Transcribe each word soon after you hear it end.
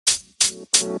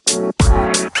Hey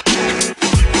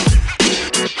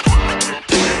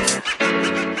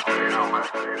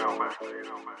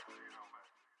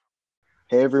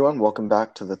everyone, welcome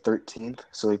back to the 13th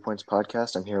Silly Points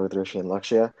podcast. I'm here with Rishi and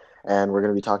Lakshya, and we're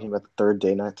going to be talking about the third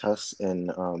day night tests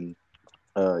in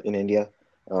India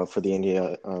for the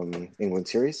India England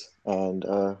series. And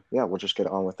yeah, we'll just get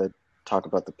on with it, talk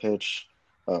about the pitch.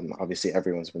 Obviously,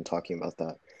 everyone's been talking about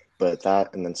that, but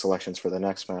that and then selections for the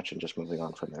next match and just moving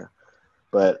on from there.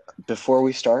 But before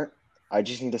we start, I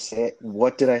just need to say,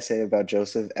 what did I say about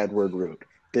Joseph Edward Root?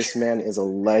 This man is a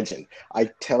legend.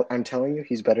 I'm telling you,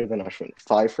 he's better than Ashwin.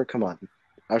 Come on.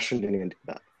 Ashwin didn't even do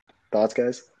that. Thoughts,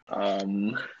 guys?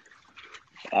 Um,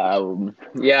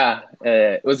 yeah,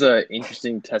 it was an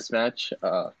interesting test match.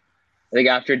 I think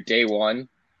after day one,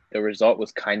 the result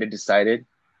was kind of decided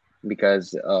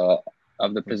because of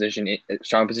the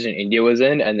strong position India was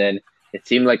in, and then it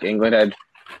seemed like England had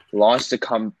launched a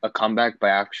comeback by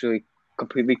actually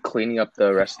completely cleaning up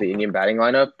the rest of the Indian batting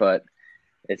lineup, but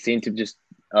it seemed to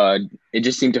it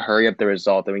just seemed to hurry up the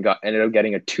result, and ended up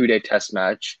getting a 2-day test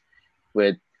match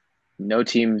with no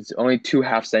teams, only 2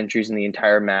 half centuries in the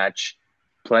entire match.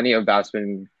 Plenty of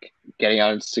batsmen getting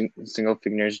out in single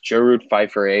figures. Joe Root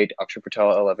 5 for 8. Akshar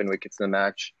Patel 11 wickets in the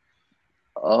match.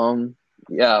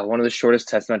 Yeah, one of the shortest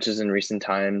test matches in recent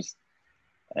times,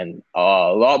 and a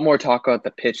lot more talk about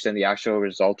the pitch than the actual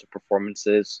result of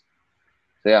performances.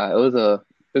 So yeah, it was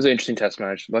an interesting test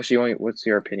match. Leslie, what's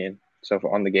your opinion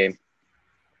on the game?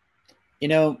 You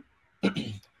know,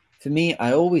 for me,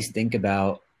 I always think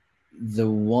about the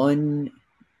one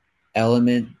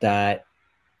element that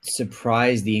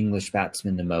surprised the English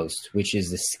batsmen the most, which is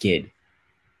the skid.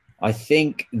 I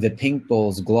think the pink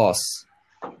ball's gloss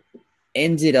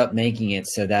ended up making it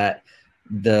so that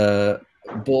the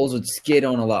balls would skid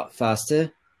on a lot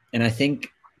faster. And I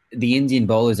think the Indian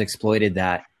bowlers exploited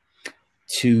that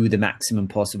to the maximum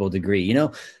possible degree. You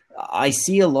know, I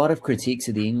see a lot of critiques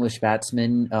of the English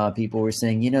batsmen. People were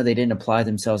saying, you know, they didn't apply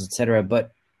themselves, etc.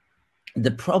 But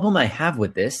the problem I have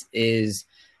with this is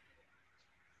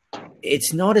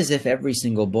it's not as if every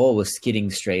single ball was skidding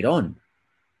straight on.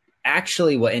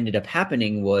 Actually, what ended up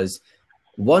happening was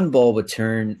one ball would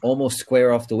turn almost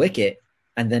square off the wicket,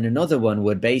 and then another one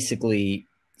would basically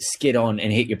skid on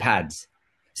and hit your pads.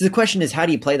 So the question is, how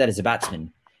do you play that as a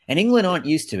batsman? And England aren't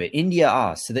used to it. India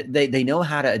are. So they know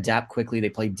how to adapt quickly. They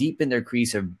play deep in their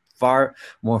crease or far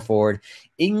more forward.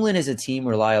 England as a team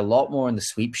rely a lot more on the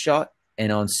sweep shot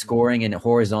and on scoring and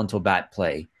horizontal bat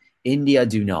play. India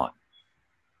do not.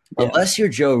 Yeah. Unless you're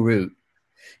Joe Root,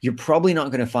 you're probably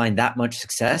not going to find that much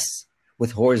success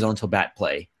with horizontal bat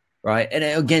play, right? And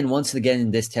again, once again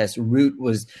in this test, Root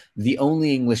was the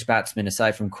only English batsman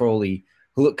aside from Crawley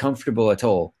who looked comfortable at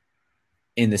all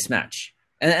in this match.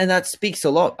 And that speaks a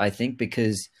lot, I think,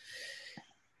 because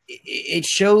it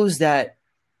shows that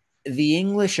the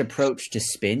English approach to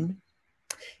spin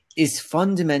is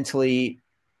fundamentally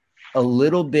a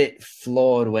little bit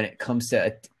flawed when it comes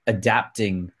to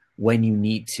adapting when you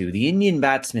need to. The Indian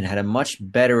batsmen had a much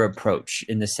better approach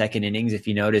in the second innings, if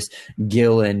you notice,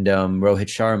 Gill and Rohit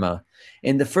Sharma.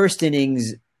 In the first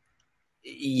innings,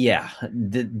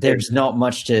 there's not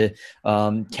much to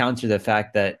counter the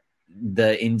fact that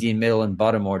the Indian middle and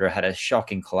bottom order had a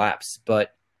shocking collapse.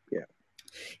 But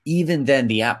even then,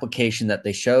 the application that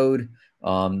they showed,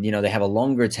 they have a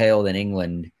longer tail than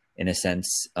England in a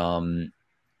sense. Not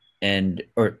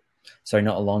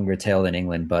a longer tail than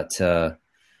England, but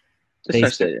this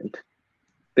match they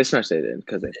didn't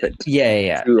because they picked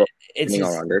it's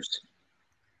all-rounders.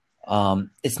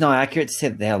 It's not accurate to say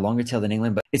that they have a longer tail than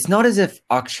England, but it's not as if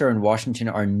Akshar and Washington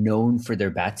are known for their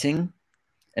batting.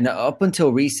 And up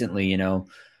until recently,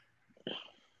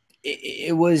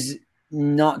 it was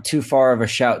not too far of a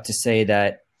shout to say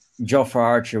that Jofra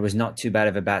Archer was not too bad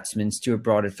of a batsman. Stuart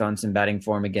Broad had found some batting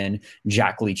form again.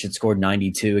 Jack Leach had scored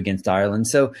 92 against Ireland.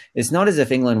 So it's not as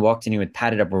if England walked in with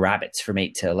padded up rabbits from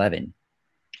 8 to 11.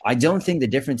 I don't think the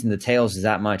difference in the tails is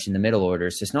that much in the middle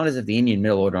order. So it's not as if the Indian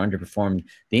middle order underperformed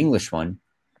the English one.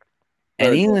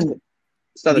 And England...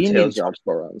 It's not the tails job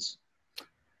score runs.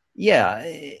 Yeah,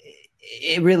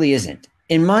 it really isn't.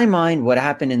 In my mind, what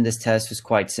happened in this test was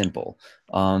quite simple.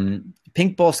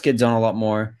 Pink ball skids on a lot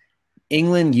more.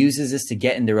 England uses this to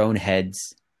get in their own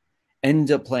heads,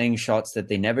 end up playing shots that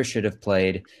they never should have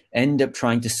played, end up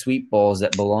trying to sweep balls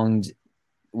that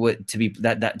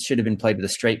that should have been played with a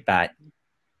straight bat.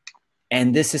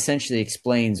 And this essentially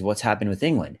explains what's happened with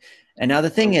England. And now the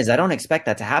thing is, I don't expect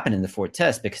that to happen in the fourth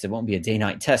test because it won't be a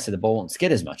day-night test, so the ball won't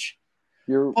skid as much.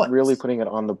 You're really putting it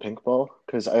on the pink ball?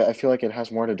 Because I feel like it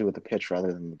has more to do with the pitch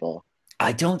rather than the ball.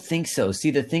 I don't think so.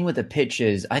 See, the thing with the pitch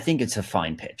is I think it's a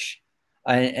fine pitch.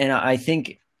 And I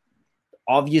think,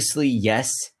 obviously,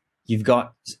 yes, you've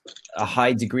got a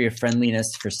high degree of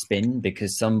friendliness for spin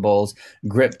because some balls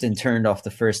gripped and turned off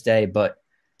the first day. But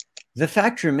the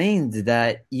fact remains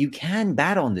that you can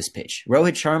bat on this pitch.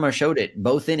 Rohit Sharma showed it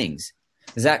both innings.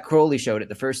 Zach Crowley showed it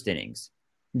the first innings.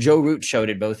 Joe Root showed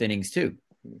it both innings too.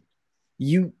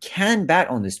 You can bat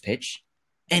on this pitch,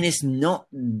 and it's not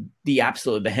the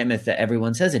absolute behemoth that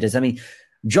everyone says it is. I mean,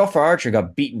 Jofra Archer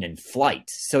got beaten in flight.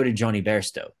 So did Johnny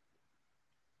Bairstow.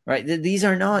 Right? These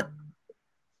are not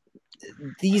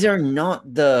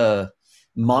the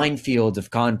minefield of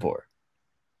Kanpur.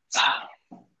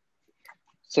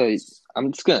 So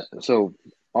I'm just gonna. So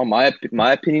on my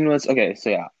opinion was okay.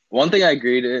 So yeah, one thing I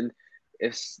agreed in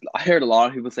is I heard a lot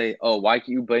of people say, "Oh, why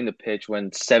can you blame the pitch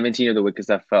when 17 of the wickets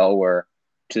that fell were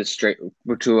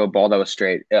to a ball that was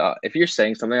straight?" If you're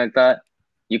saying something like that,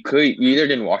 you either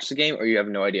didn't watch the game or you have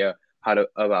no idea about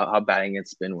how batting and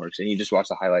spin works, and you just watch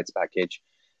the highlights package.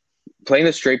 Playing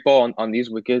the straight ball on these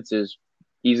wickets is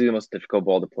easily the most difficult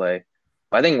ball to play.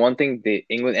 But I think one thing the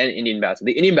England and Indian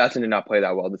batsmen did not play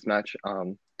that well this match.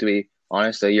 To be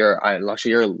honest,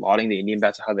 you're lauding the Indian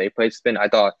batsmen how they played spin. I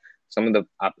thought some of the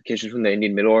applications from the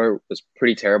Indian middle order was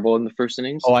pretty terrible in the first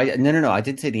innings. No. I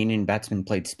did say the Indian batsmen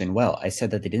played spin well. I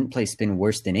said that they didn't play spin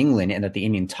worse than England, and that the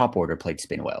Indian top order played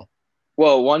spin well.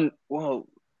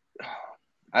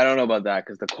 I don't know about that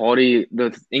because the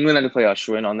England had to play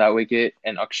Ashwin on that wicket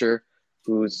and Akshar,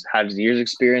 who's has years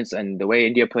experience, and the way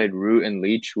India played Root and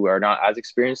Leach, who are not as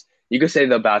experienced, you could say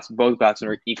both batsmen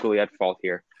are equally at fault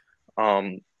here.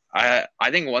 I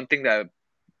think one thing that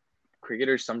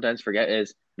cricketers sometimes forget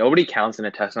is nobody counts in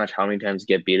a test match how many times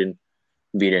you get beaten.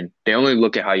 They only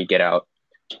look at how you get out.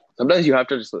 Sometimes you have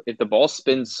to if the ball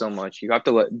spins so much, you have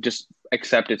to just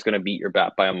accept it's going to beat your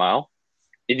bat by a mile.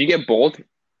 If you get bowled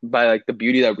by like the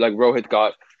beauty that like Rohit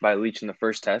got by Leach in the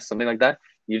first test, something like that,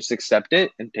 you just accept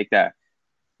it and take that.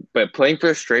 But playing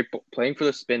for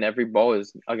the spin every ball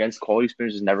is against quality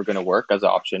spinners is never going to work as an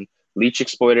option. Leach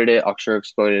exploited it, Akshar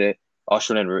exploited it,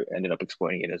 Ashwin and Root ended up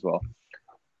exploiting it as well.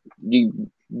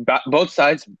 Both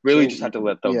sides really just have to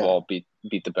let the ball beat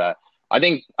the bat. I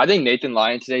think Nathan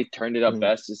Lyon today turned it up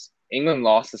best. Is England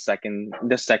lost the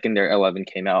second their 11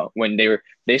 came out when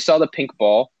they saw the pink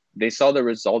ball. They saw the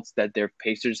results that their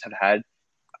Pacers have had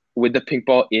with the pink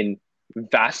ball in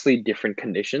vastly different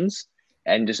conditions,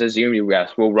 and just assumed,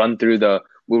 yes, we'll run through the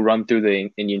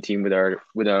Indian team with a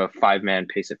 4-man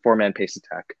pace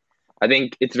attack. I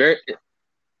think it's very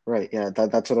right. Yeah,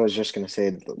 that's what I was just going to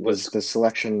say. Was the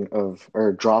selection of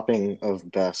or dropping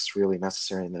of Best really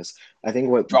necessary in this? I think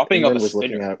what England was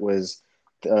looking at was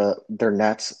their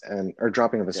nets or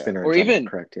dropping of a spinner, or even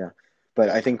correct. Yeah, but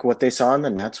I think what they saw in the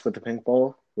nets with the pink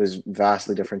ball was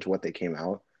vastly different to what they came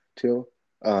out to.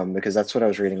 Because that's what I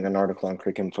was reading in an article on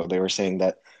Cricinfo. They were saying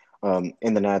that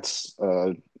in the nets,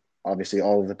 obviously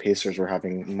all of the Pacers were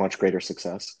having much greater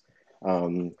success.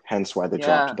 Hence why they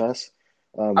dropped Best.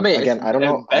 Again, I don't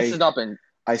know. Best has not been.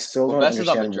 I still don't understand. Best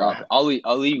has not been dropped.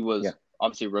 Ali was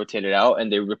obviously rotated out,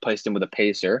 and they replaced him with a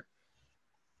pacer.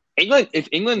 If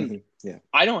England,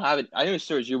 I don't have it. I know,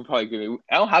 Serge, you would probably agree with me.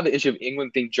 I don't have the issue of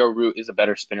England think Joe Root is a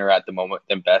better spinner at the moment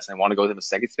than Best, and want to go with him a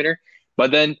second spinner.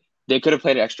 But then they could have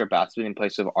played an extra batsman in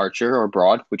place of Archer or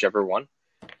Broad, whichever one.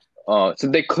 So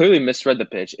they clearly misread the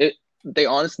pitch.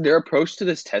 Their approach to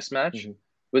this test match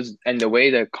was, and the way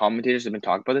the commentators have been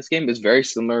talking about this game is very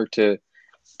similar to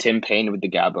Tim Payne with the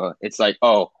Gabba. It's like,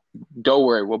 oh, don't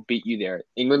worry, we'll beat you there.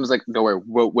 England was like, don't worry,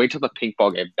 we'll wait till the pink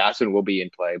ball game. That's when we'll be in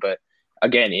play. But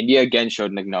again, India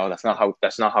showed like, no, that's not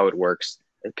how it works.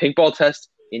 The pink ball test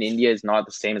in India is not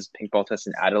the same as pink ball test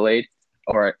in Adelaide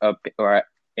or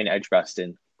in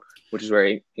Edgbaston, which is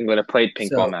where England have played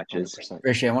pink ball matches. 100%.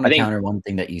 Rishi, I want to counter one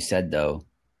thing that you said though.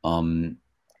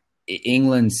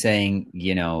 England saying,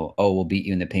 we'll beat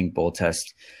you in the pink ball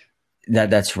test.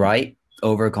 That's right.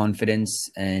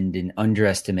 Overconfidence and an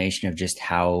underestimation of just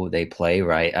how they play,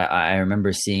 right? I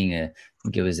remember seeing I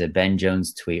think it was a Ben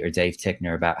Jones tweet or Dave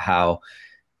Tickner about how,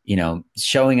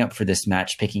 showing up for this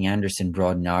match, picking Anderson,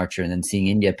 Broad, and Archer, and then seeing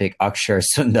India pick Akshar,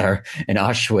 Sundar, and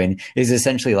Ashwin is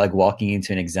essentially like walking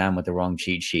into an exam with the wrong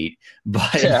cheat sheet.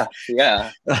 But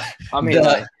yeah. I mean,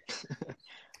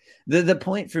 the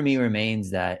point for me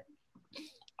remains that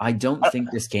I don't think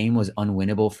this game was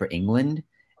unwinnable for England.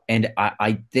 And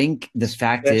I think the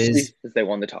fact is they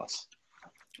won the toss.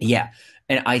 Yeah.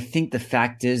 And I think the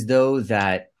fact is, though,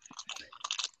 that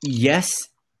yes,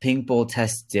 pink ball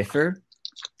tests differ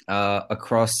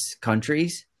across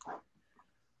countries,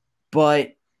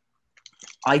 but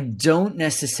I don't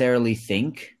necessarily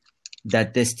think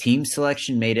that this team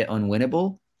selection made it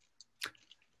unwinnable.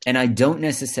 And I don't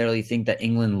necessarily think that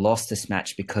England lost this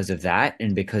match because of that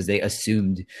and because they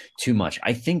assumed too much.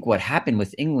 I think what happened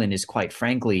with England is, quite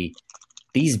frankly,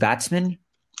 these batsmen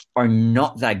are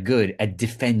not that good at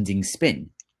defending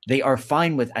spin. They are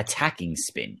fine with attacking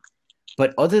spin.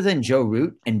 But other than Joe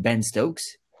Root and Ben Stokes,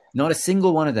 not a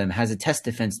single one of them has a test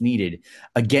defense needed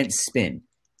against spin.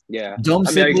 Yeah. Dom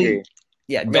I Sibley, agree.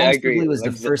 Dom Sibley was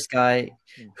Like the first guy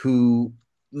who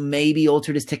maybe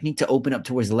altered his technique to open up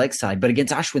towards the leg side, but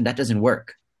against Ashwin, that doesn't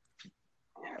work.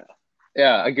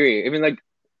 Yeah, I agree. I mean, like,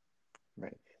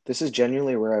 Right. This is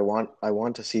genuinely where I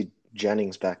want to see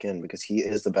Jennings back in because he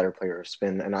is the better player of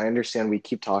spin. And I understand we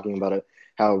keep talking about it,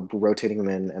 how rotating him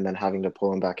in and then having to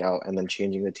pull him back out and then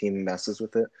changing the team messes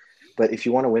with it. But if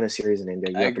you want to win a series in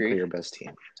India, you have to play your best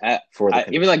team.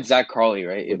 Even like Zach Crawley,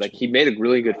 right? Like he made a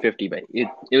really good 50, but it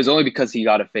was only because he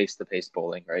got to face the pace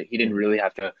bowling, right? He didn't really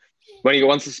have to.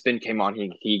 Once the spin came on,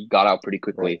 he got out pretty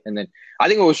quickly. Right. And then I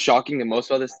think what was shocking the most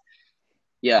about this,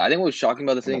 I think what was shocking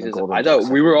about this thing is I thought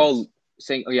we were all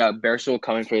saying, Bairstow will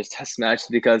come in for his test match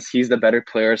because he's the better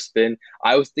player of spin.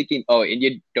 I was thinking,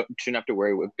 India shouldn't have to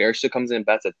worry. If Bairstow comes in and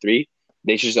bats at 3,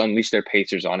 they should just unleash their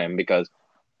pacers on him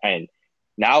and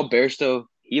now Bairstow,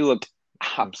 he looked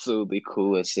absolutely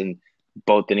clueless in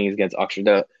both innings against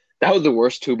Akshar. That was the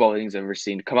worst 2-ball innings I've ever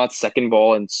seen. Come out second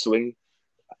ball and swing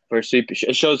for a sweep.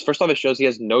 It shows he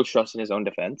has no trust in his own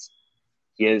defense.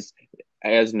 He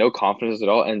has no confidence at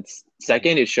all. And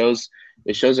second, it shows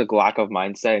a lack of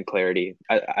mindset and clarity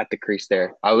at the crease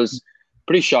there. I was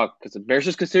pretty shocked because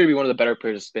Bairstow's considered to be one of the better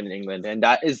players to spin in England. And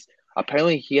that is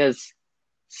apparently he has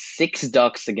 6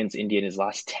 ducks against India in his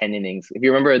last 10 innings. If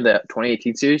you remember the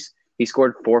 2018 series, he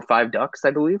scored 4 or 5 ducks,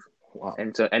 I believe. Wow.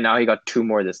 And now he got 2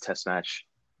 more this test match.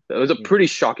 So it was a pretty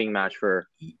shocking match for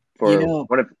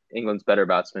one of England's better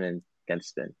batsmen against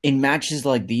spin. In matches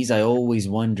like these, I always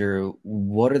wonder,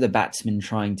 what are the batsmen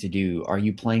trying to do? Are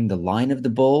you playing the line of the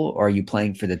ball or are you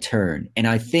playing for the turn? And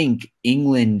I think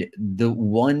England, the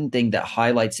one thing that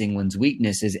highlights England's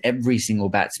weakness is every single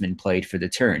batsman played for the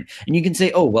turn. And you can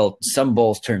say, oh, well, some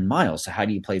balls turn miles, so how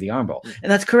do you play the arm ball?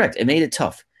 And that's correct. It made it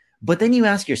tough. But then you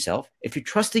ask yourself, if you're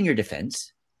trusting your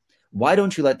defense, why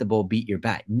don't you let the ball beat your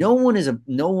bat? No one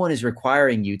is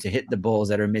requiring you to hit the balls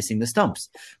that are missing the stumps.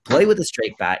 Play with a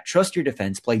straight bat, trust your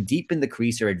defense, play deep in the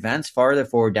crease or advance farther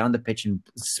forward down the pitch and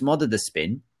smother the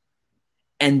spin.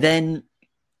 And then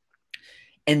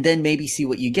maybe see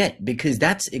what you get, because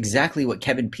that's exactly what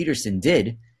Kevin Peterson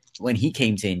did when he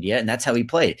came to India, and that's how he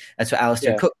played. That's what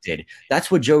Alistair Cook did.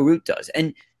 That's what Joe Root does.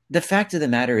 And the fact of the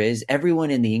matter is,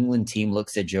 everyone in the England team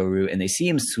looks at Joe Root and they see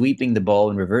him sweeping the ball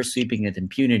and reverse sweeping with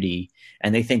impunity,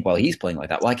 and they think, well, he's playing like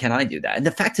that. Why can't I do that? And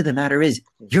the fact of the matter is,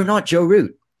 you're not Joe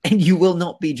Root, and you will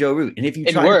not be Joe Root. And if you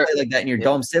try to play like that in your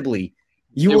Dom Sibley,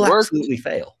 you will absolutely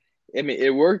fail. I mean,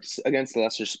 it works against the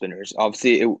lesser spinners.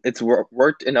 Obviously, it's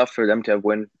worked enough for them to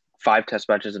win 5 test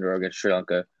matches in a row against Sri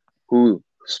Lanka, who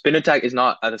spin attack is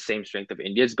not at the same strength of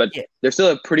India's, but they're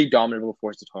still a pretty dominant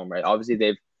force at home, right? Obviously,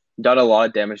 they've done a lot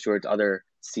of damage towards other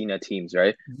Sina teams,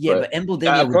 right? Yeah, but Mbal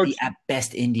Dinya would be at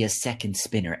best India's second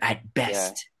spinner, at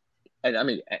best. Yeah.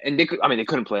 And they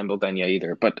couldn't play Mbal Dinya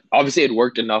either, but obviously it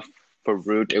worked enough for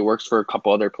Root. It works for a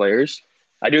couple other players.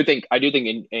 I do think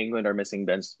in England are missing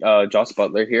Jos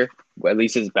Buttler here, at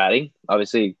least his batting.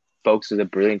 Obviously, Folks is a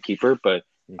brilliant keeper, but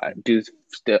I do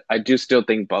still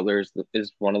think Buttler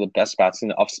is one of the best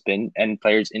batsmen off spin and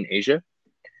players in Asia.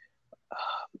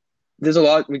 There's a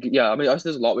lot.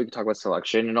 There's a lot we could talk about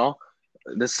selection and all.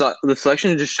 The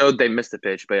selection just showed they missed the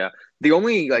pitch, but the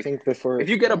only if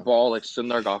you get a ball like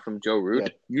Sundar got from Joe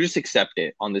Root, you just accept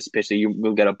it on this pitch that you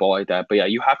will get a ball like that.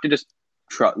 But you have to just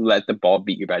let the ball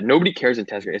beat your bat. Nobody cares in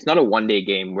Test cricket. It's not a one-day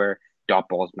game where dot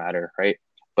balls matter, right?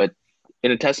 But in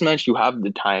a Test match, you have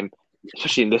the time,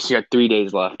 especially in this. You got 3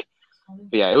 days left.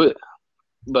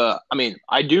 But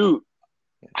I do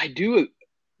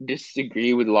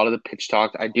disagree with a lot of the pitch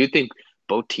talk. I do think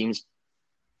both teams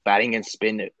batting and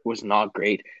spin was not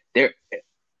great.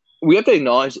 We have to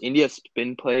acknowledge India's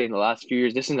spin play in the last few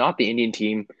years. This is not the Indian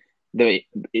team. The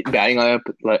batting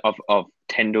lineup of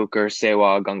Tendulkar,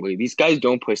 Sehwag, Ganguly. These guys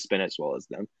don't play spin as well as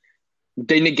them.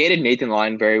 They negated Nathan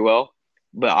Lyon very well,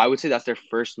 but I would say that's their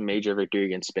first major victory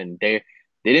against spin. They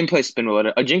didn't play spin well.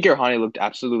 Ajinkya Rahane looked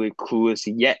absolutely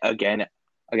clueless yet again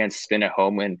against spin at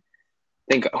home, and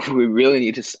I think we really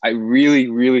need to. I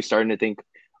really starting to think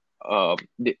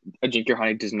Ajinkya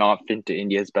Rahane does not fit into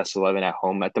India's best 11 at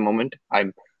home at the moment.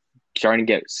 I'm starting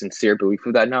to get sincere belief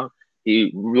of that now.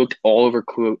 He looked all over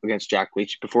Clue against Jack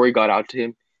Leach. Before he got out to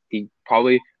him, he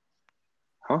probably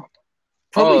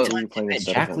Probably Oh, Who are you playing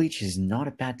instead Jack of him? Leach is not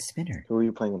a bad spinner. Who are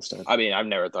you playing instead? I mean, I've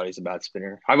never thought he's a bad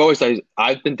spinner.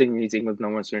 I've been thinking he's England's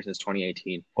number one spinner since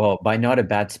 2018. Well, by not a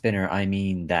bad spinner, I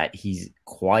mean that he's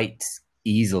quite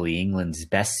easily England's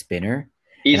best spinner.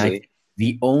 Easily.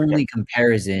 The only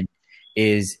comparison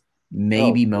is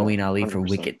maybe Oh, yeah, Moeen Ali for 100%.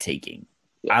 wicket taking.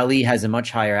 Yeah. Ali has a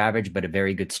much higher average, but a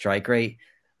very good strike rate.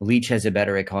 Leach has a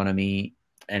better economy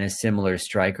and a similar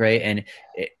strike rate. And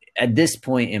at this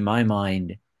point, in my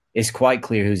mind, it's quite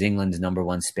clear who's England's number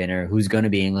one spinner, who's going to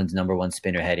be England's number one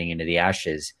spinner heading into the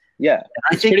Ashes. Yeah. And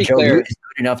I It's think pretty Joe clear. Root is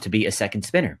good enough to be a second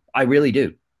spinner. I really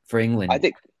do for England. I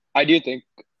think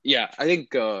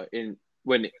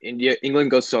when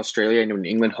England goes to Australia and when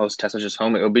England hosts Test matches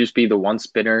home, it'll just be the one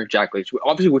spinner, Jack Leach,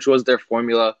 obviously, which was their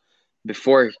formula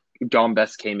before Dom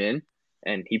Bess came in,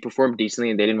 and he performed decently,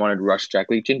 and they didn't want to rush Jack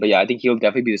Leach in. But yeah, I think he'll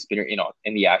definitely be the spinner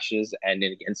in the Ashes and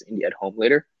in against India at home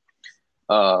later.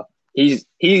 He's.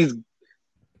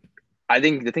 I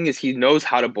think the thing is he knows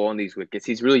how to bowl in these wickets.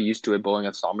 He's really used to it bowling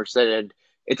at Somerset, and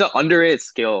it's an underrated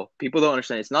skill. People don't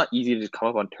understand. It's not easy to just come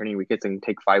up on turning wickets and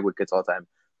take 5 wickets all the time.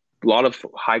 A lot of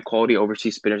high-quality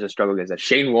overseas spinners have struggled against that.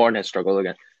 Shane Warne has struggled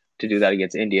to do that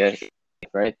against India,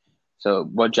 right? So,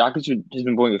 but Jack has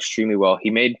been going extremely well. He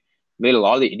made a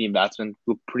lot of the Indian batsmen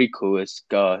look pretty clueless.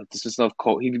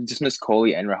 He dismissed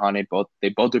Kohli and Rahane both. They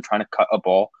both were trying to cut a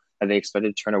ball that they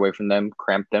expected to turn away from them,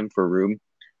 cramp them for room.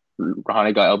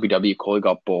 Rahane got LBW, Kohli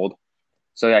got bowled.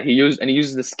 So yeah, he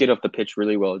uses the skid off the pitch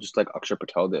really well, just like Akshar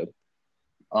Patel did.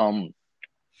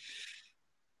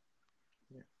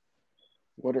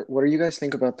 What do you guys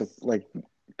think about the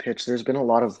pitch? There's been a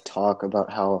lot of talk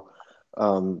about how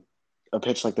a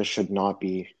pitch like this should not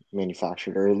be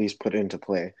manufactured or at least put into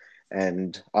play.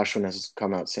 And Ashwin has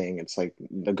come out saying it's like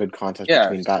a good contest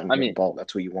between bat and ball.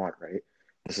 That's what you want, right?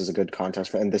 This is a good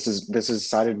contest, and this is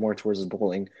sided more towards the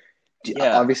bowling.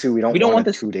 Yeah. Obviously, we don't want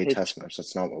a 2-day test match.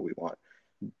 That's not what we want.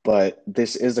 But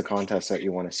this is the contest that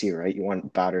you want to see, right? You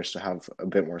want batters to have a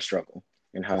bit more struggle.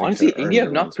 And honestly, India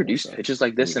have not produced pitches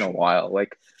like this in a while.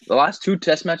 Like the last 2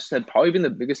 test matches have probably been the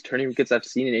biggest turning wickets I've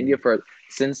seen in India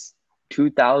since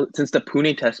the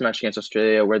Pune test match against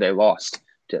Australia, where they lost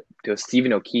to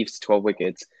Stephen O'Keefe's 12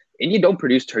 wickets. India don't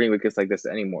produce turning wickets like this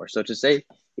anymore. So to say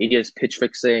India's pitch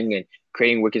fixing and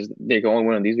creating wickets, they go and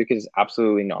win on these wickets is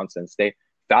absolutely nonsense.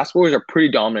 Fast bowlers are pretty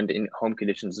dominant in home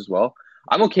conditions as well.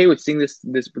 I'm okay with seeing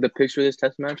the pitch for this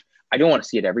test match. I don't want to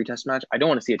see it every test match. I don't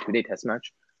want to see a 2-day test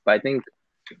match. But I think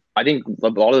a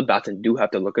lot of the batsmen do have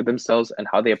to look at themselves and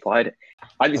how they applied it.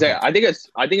 I think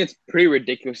it's pretty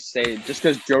ridiculous to say just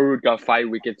because Joe Root got 5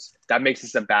 wickets that makes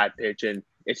this a bad pitch and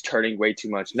it's turning way too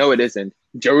much. No, it isn't.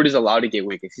 Joe Root is allowed to get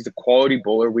wickets. He's a quality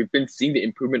bowler. We've been seeing the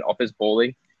improvement of his bowling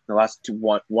in the last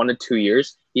 1 to 2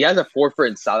 years. He has a 4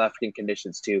 in South African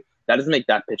conditions too. That doesn't make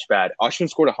that pitch bad. Ashwin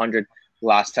scored 100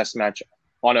 last test match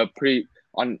on a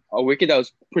wicket that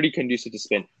was pretty conducive to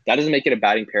spin. That doesn't make it a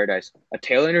batting paradise.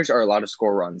 Tail-enders are allowed to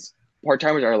score runs.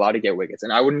 Part-timers are allowed to get wickets.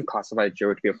 And I wouldn't classify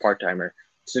Joe to be a part-timer.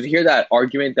 So to hear that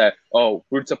argument that,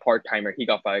 Root's a part-timer, he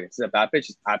got 5 wickets, it's a bad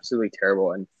pitch is absolutely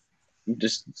terrible and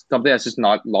just something that's just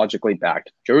not logically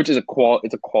backed. Joe Root is a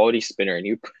quality spinner, and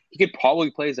he could probably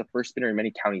play as a first spinner in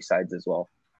many county sides as well.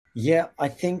 Yeah, I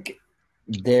think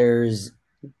there's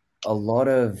a lot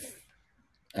of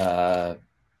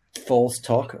false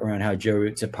talk around how Joe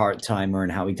Root's a part-timer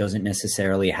and how he doesn't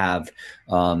necessarily have,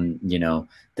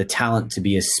 the talent to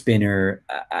be a spinner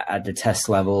at the test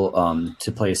level,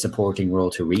 to play a supporting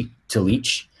role to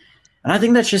Leach. And I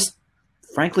think that's just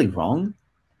frankly wrong.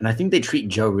 And I think they treat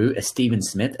Joe Root as Stephen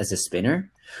Smith as a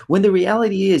spinner, when the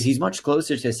reality is he's much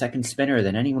closer to a second spinner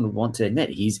than anyone would want to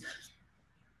admit.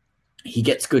 He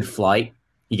gets good flight,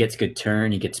 he gets good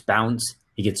turn, he gets bounce,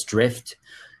 he gets drift.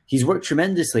 He's worked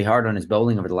tremendously hard on his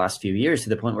bowling over the last few years to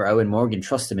the point where Owen Morgan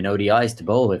trusts him in ODIs to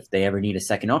bowl if they ever need a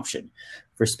second option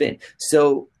for spin.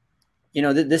 So,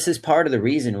 this is part of the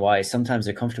reason why sometimes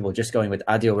they're comfortable just going with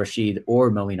Adil Rashid or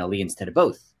Moeen Ali instead of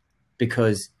both.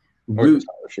 Because Root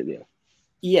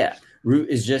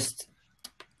is just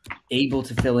able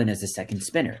to fill in as a second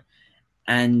spinner.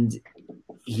 And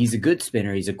he's a good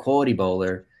spinner. He's a quality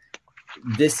bowler.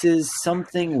 This is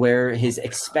something where his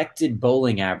expected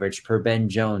bowling average per Ben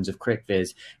Jones of CricViz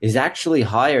is actually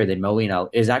lower than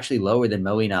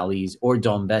Moeen Ali's or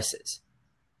Dom Bess's.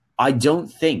 I don't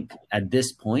think at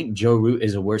this point Joe Root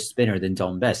is a worse spinner than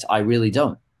Dom Bess. I really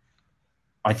don't.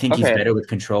 I think he's better with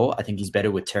control. I think he's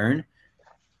better with turn.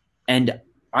 And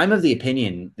I'm of the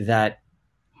opinion that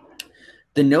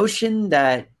the notion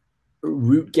that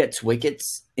Root gets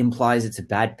wickets implies it's a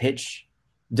bad pitch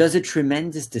does a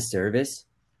tremendous disservice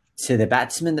to the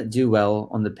batsmen that do well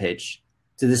on the pitch,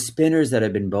 to the spinners that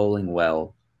have been bowling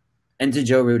well, and to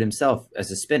Joe Root himself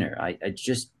as a spinner. I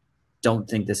just don't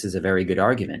think this is a very good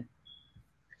argument.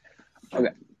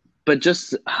 Okay. But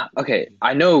just okay,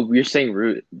 I know you're saying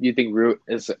Root. You think Root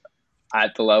is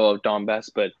at the level of Dom Bess,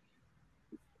 but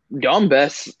Dom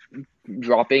Bess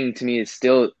dropping to me is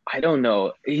still, I don't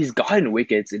know. He's gotten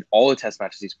wickets in all the Test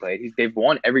matches he's played. They've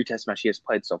won every Test match he has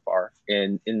played so far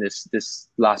in this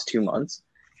last 2 months.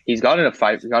 He's gotten a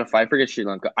five. He got a 5 against Sri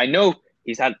Lanka. I know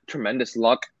he's had tremendous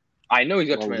luck. I know he's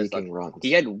got tremendous luck. Runs.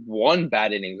 He had one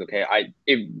bad innings. Okay,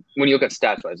 when you look at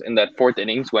stats wise, in that 4th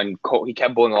innings when he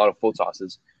kept bowling a lot of full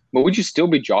tosses. But would you still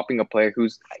be dropping a player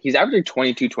he's averaging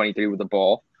 22, 23 with the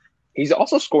ball? He's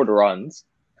also scored runs.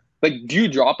 Like, do you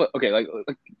drop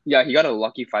yeah, he got a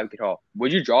lucky 5-wicket haul.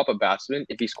 Would you drop a batsman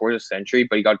if he scores a century,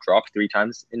 but he got dropped 3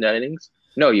 times in that innings?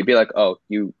 No, you'd be like, oh,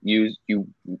 you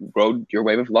rode your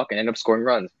wave of luck and ended up scoring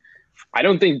runs. I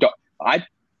don't think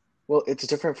Well, it's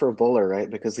different for a bowler, right?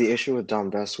 Because the issue with Dom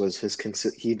Bess was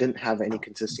he didn't have any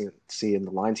consistency in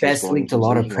the lines. Bess leaked a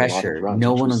lot of pressure.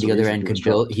 No one on the other end could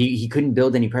build. He couldn't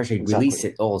build any pressure. He'd release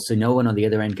it all, so no one on the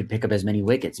other end could pick up as many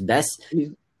wickets. Bess.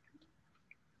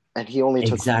 And he only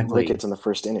took wickets in the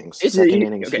first innings. Second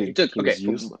innings, he was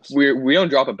useless. We don't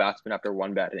drop a batsman after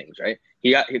one bad innings, right?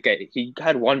 He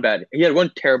had one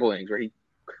terrible innings where he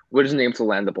wasn't able to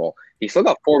land the ball. He still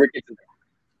got 4 wickets.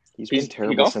 He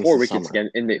got 4 wickets again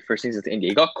in the first innings against India.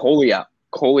 He got Kohli out,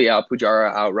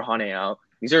 Pujara out, Rahane out.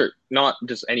 These are not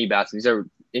just any bats. These are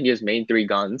India's main 3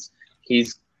 guns.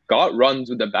 He's got runs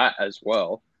with the bat as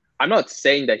well. I'm not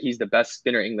saying that he's the best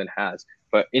spinner England has,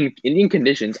 but in Indian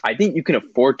conditions, I think you can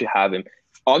afford to have him.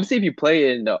 Obviously, if you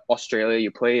play in Australia,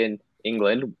 you play in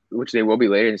England, which they will be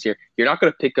later this year, you're not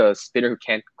going to pick a spinner who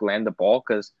can't land the ball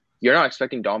because you're not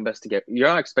expecting Dom Bess you're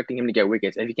not expecting him to get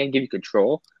wickets. And if he can't give you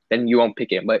control, then you won't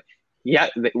pick him. But yeah,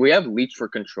 we have Leach for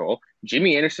control.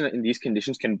 Jimmy Anderson in these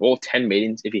conditions can bowl 10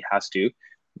 maidens if he has to.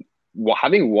 Well,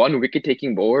 having one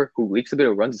wicket-taking bowler who leaks a bit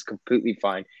of runs is completely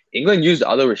fine. England used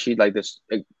Adil Rashid like this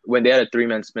when they had a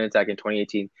 3-man spin attack in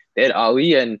 2018. They had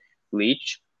Ali and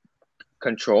Leach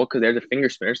control because they're the finger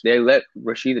spinners. They let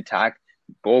Rashid attack,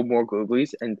 bowl more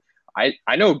googlies. And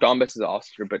I know Dom Bess is an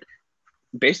off-spinner, but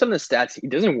based on the stats, he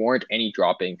doesn't warrant any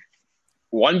dropping.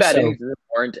 One bad innings doesn't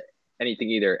warrant anything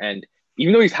either. And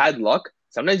even though he's had luck,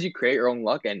 sometimes you create your own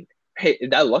luck. And hey,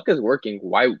 if that luck is working,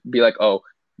 why be like, oh,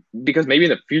 because maybe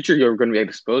in the future you're going to be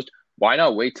exposed. Why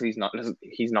not wait till he's not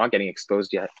getting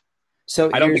exposed yet? So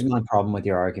here's my problem with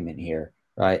your argument here,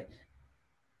 right?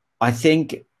 I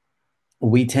think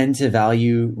we tend to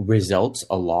value results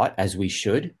a lot, as we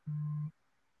should.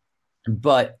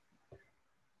 But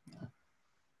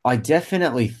I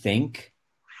definitely think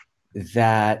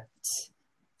that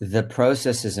the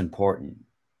process is important.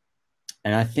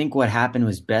 And I think what happened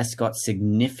was Bess got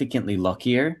significantly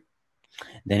luckier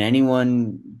than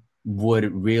anyone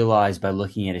would realize by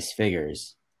looking at his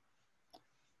figures.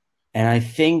 And I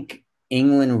think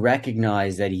England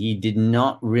recognized that he did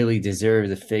not really deserve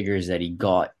the figures that he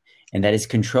got, and that his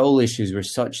control issues were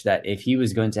such that if he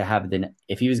was going to have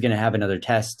another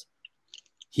test,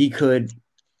 he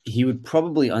would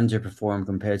probably underperform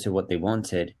compared to what they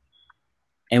wanted,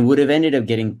 and would have ended up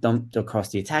getting thumped across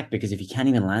the attack, because if you can't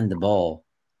even land the ball,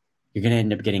 you're going to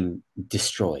end up getting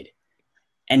destroyed.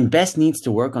 And Bess needs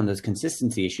to work on those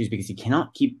consistency issues, because he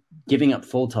cannot keep giving up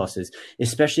full tosses,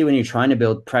 especially when you're trying to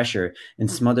build pressure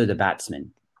and smother the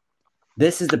batsman.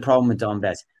 This is the problem with Dom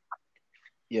Bess.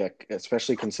 Yeah,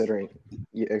 especially considering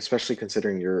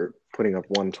you're putting up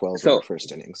 112 in the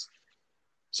first innings.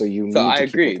 So you need to keep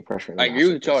up the pressure. I agree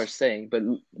with what y'all are saying, but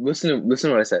listen to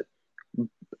what I said.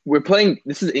 We're playing.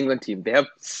 This is the England team. They have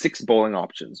 6 bowling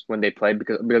options when they play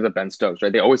because of Ben Stokes,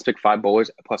 right? They always pick 5 bowlers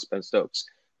plus Ben Stokes.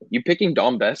 You picking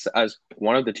Dom Bess as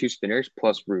one of the 2 spinners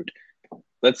plus Root.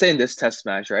 Let's say in this test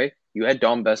match, right? You had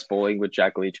Dom Bess bowling with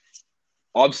Jack Leach.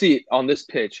 Obviously, on this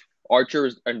pitch, Archer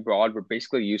and Broad were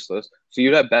basically useless. So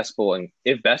you'd have Bess bowling.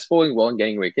 If Bess bowling well and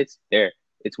getting wickets,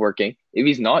 it's working. If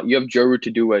he's not, you have Joe Root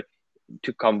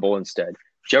to come bowl instead.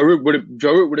 Joe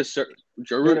Root is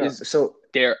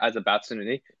there as a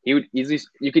batsman. You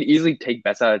could easily take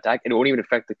Bess out of attack, and it won't even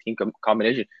affect the team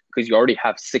combination because you already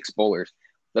have 6 bowlers.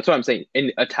 That's what I'm saying.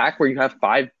 In attack where you have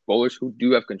 5 bowlers who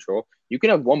do have control, you can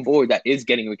have one bowler that is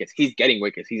getting wickets. He's getting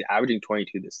wickets. He's averaging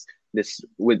 22 this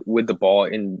with the ball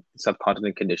in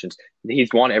subcontinent conditions. He's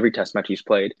won every test match he's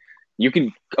played. You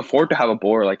can afford to have a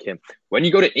bowler like him. When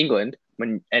you go to England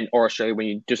or Australia, when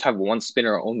you just have one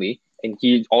spinner only, and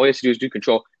all he has to do is do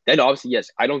control, then obviously, yes,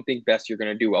 I don't think Bess you're going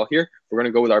to do well here. We're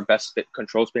going to go with our best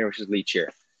control spinner, which is Leach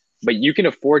here. But you can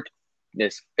afford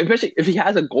this, especially if he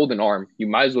has a golden arm. You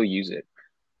might as well use it.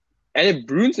 And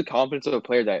it ruins the confidence of a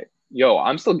player that yo,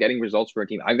 I'm still getting results for a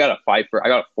team. I got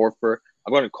a 4 for.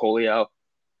 I'm going to Colio.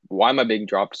 Why am I being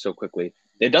dropped so quickly?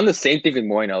 They've done the same thing with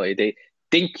Moeen Ali. They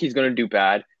think he's going to do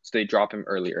bad, so they drop him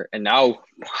earlier. And now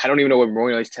I don't even know what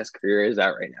Moeen Ali's test career is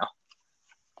at right now.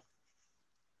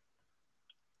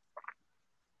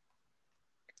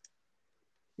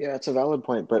 Yeah, it's a valid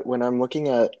point, but when I'm looking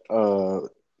at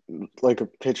like a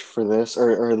pitch for this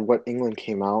or what England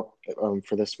came out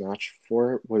for this match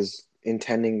for was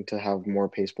intending to have more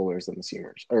pace bowlers than the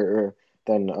seamers or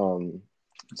than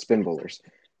spin bowlers,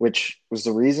 which was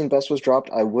the reason Best was dropped.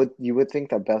 You would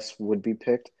think that Best would be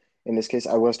picked in this case.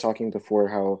 I was talking before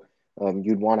how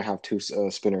you'd want to have two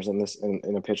spinners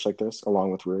in a pitch like this along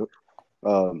with Root.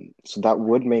 So that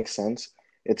would make sense.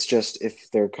 It's just if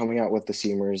they're coming out with the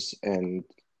seamers and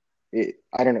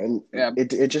I don't know. Yeah.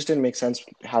 It just didn't make sense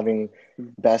having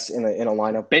Best in a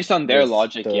lineup based on their with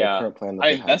logic. the Yeah, current plan that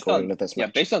they had going into this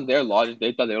match. based on their logic,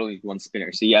 they thought they only need one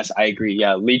spinner. So yes, I agree.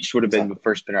 Yeah, Leach would have been the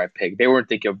first spinner I picked. They weren't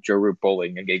thinking of Joe Root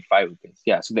bowling and getting 5 wickets.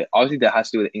 Yeah, so obviously that has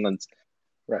to do with England's.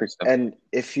 Right. And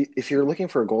if you're looking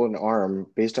for a golden arm,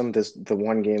 based on the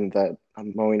one game that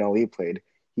Moeen Ali played,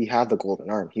 he had the golden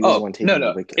arm. He was the one taking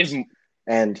the wickets.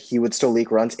 And he would still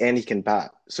leak runs, and he can bat.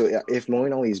 So if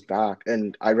Moeen Ali's back,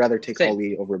 and I'd rather take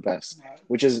Ali over Best,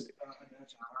 which just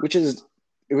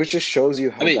shows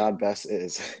you how bad Best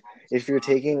is. If you're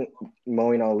taking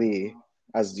Moeen Ali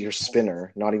as your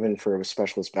spinner, not even for a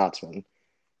specialist batsman,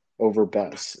 over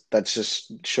Best, that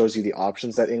just shows you the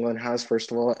options that England has,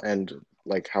 first of all, and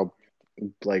like how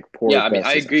poor. Yeah, I mean,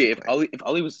 I agree. If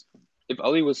Ali was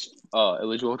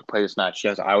eligible to play this match,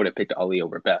 yes, I would have picked Ali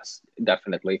over Best,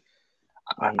 definitely.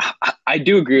 I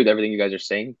do agree with everything you guys are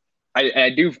saying.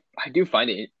 I do find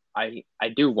it. I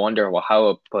do wonder how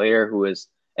a player who is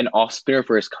an off spinner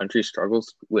for his country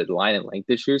struggles with line and length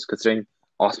issues, considering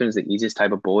off spin is the easiest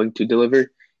type of bowling to deliver.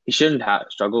 He shouldn't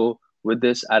struggle with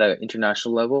this at an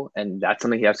international level, and that's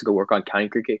something he has to go work on county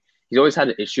cricket. He's always had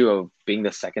an issue of being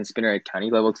the second spinner at county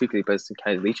level too, because he plays in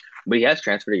county Leach, but he has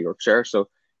transferred to Yorkshire, so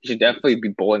he should definitely be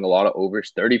bowling a lot of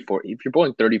overs, 30, 40. If you're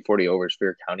bowling 30, 40 overs for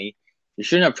your county, you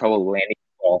shouldn't have trouble landing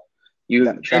the ball. You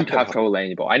shouldn't have trouble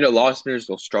landing the ball. I know a lot of spinners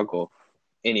will struggle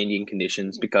in Indian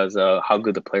conditions because of how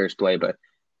good the players play, but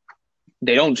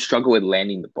they don't struggle with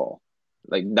landing the ball.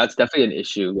 Like, that's definitely an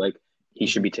issue like he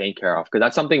should be taken care of, because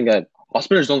that's something that all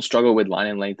spinners don't struggle with line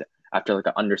and length after like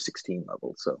an under 16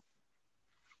 level. So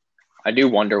I do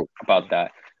wonder about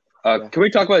that. Can we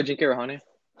talk about Ajinkya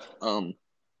Rahane?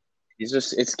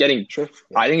 It's getting. Sure.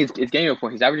 Yeah. I think it's getting to a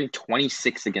point. He's averaging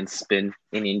 26 against spin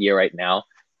in India right now.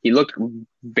 He looked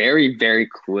very, very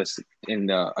clueless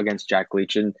against Jack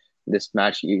Leach in this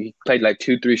match. He played like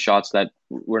 2-3 shots that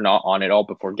were not on at all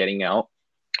before getting out.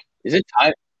 Is it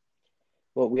time?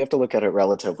 Well, we have to look at it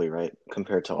relatively, right,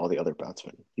 compared to all the other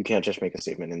batsmen. You can't just make a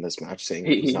statement in this match saying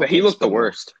he looked the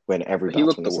worst when every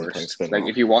batsman is playing spin. Like,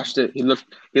 if you watched it, he looked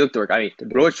the worst. I mean,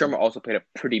 Rohit Sharma also played a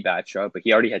pretty bad shot, but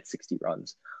he already had 60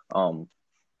 runs. Rahane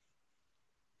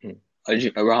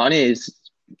is,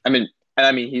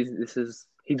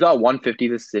 he's got 150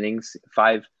 this innings,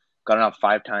 gotten out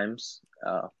 5 times.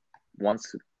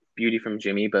 Once beauty from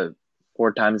Jimmy, but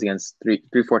 4 times against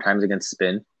 4 times against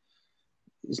spin.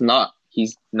 He's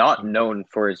not known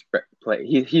for his play.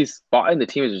 He's bought in the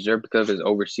team as reserve because of his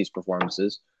overseas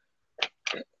performances.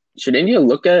 Should India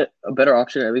look at a better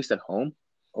option, at least at home,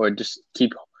 or just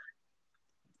keep?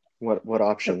 What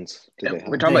options do they have?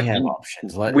 We're talking about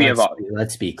options.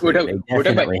 Let's be clear. They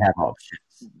definitely have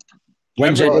options.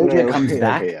 When Jadeja comes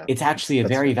back, it's actually a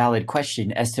very valid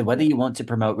question as to whether you want to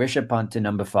promote Rishabh Pant to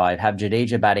number 5, have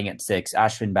Jadeja batting at 6,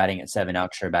 Ashwin batting at 7,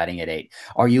 Akshar batting at 8.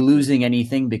 Are you losing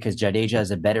anything because Jadeja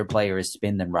is a better player as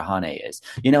spin than Rahane is?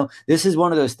 This is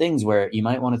one of those things where you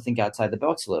might want to think outside the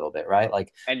box a little bit, right?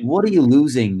 Like, what are you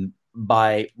losing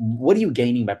what are you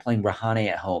gaining by playing Rahane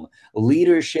at home?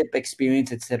 Leadership,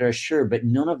 experience, etc. Sure, but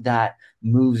none of that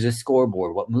moves the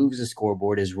scoreboard. What moves the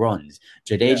scoreboard is runs.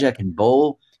 Jadeja can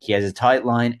bowl. He has a tight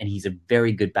line, and he's a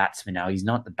very good batsman now. He's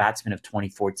not the batsman of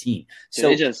 2014.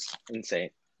 So Jadeja's insane.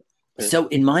 So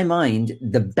in my mind,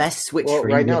 the best switch for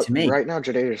India to make right now,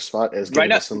 Jadeja's spot is right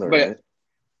now, right?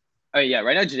 Right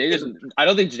now, I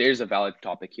don't think Jadeja's a valid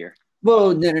topic here.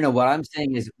 Well, no. What I'm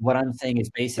saying is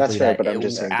basically fair, but I'm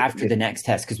just saying after the next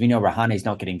test, because we know Rahane's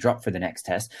not getting dropped for the next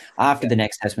test. After the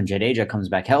next test, when Jadeja comes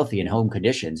back healthy in home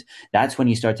conditions, that's when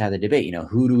you start to have the debate.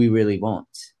 Who do we really want?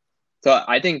 So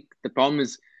I think the problem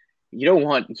is you don't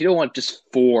want just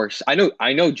 4. I know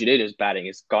Jadeja's batting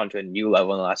has gone to a new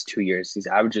level in the last 2 years. His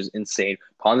average is insane.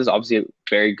 Pond is obviously a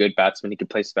very good batsman. He can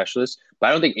play specialist, but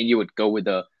I don't think India would go with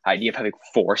the idea of having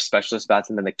 4 specialist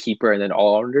batsmen, then the keeper, and then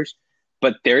all-rounders.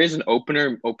 but there is an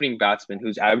opening batsman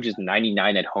whose average is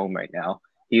 99 at home right now.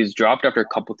 He's dropped after a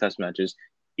couple test matches.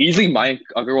 Easily, Mayank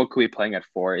Agarwal could be playing at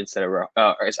 4 instead of or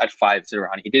at 5 instead of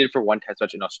Rahane. He did it for one test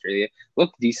match in Australia.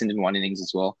 Looked decent in one innings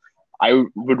as well. I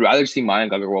would rather see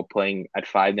Mayank Agarwal playing at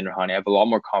 5 than Rahane. I have a lot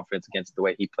more confidence against the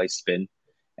way he plays spin.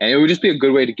 And it would just be a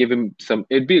good way to give him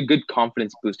it'd be a good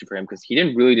confidence booster for him because he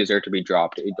didn't really deserve to be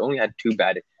dropped. He only had 3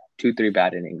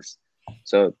 bad innings.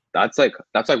 So that's like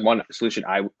one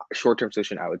short-term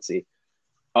solution I would see.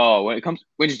 When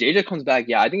Jadeja comes back,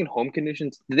 yeah, I think in home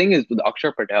conditions, the thing is with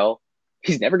Akshar Patel,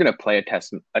 he's never gonna play a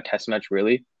test match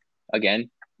really again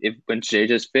when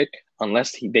Jadeja is fit,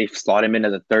 unless they slot him in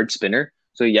as a third spinner.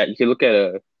 So yeah, you could look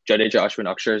at Jadeja, Ashwin,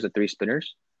 Akshar as the 3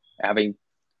 spinners,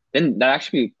 then that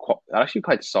actually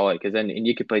quite solid because then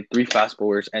India could play 3 fast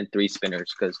bowlers and 3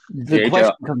 spinners because the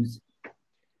question comes.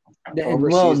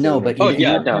 Well, no, but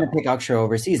you're not going to pick Akshar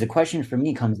overseas. The question for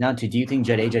me comes down to: do you think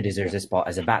Jadeja deserves a spot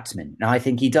as a batsman? Now, I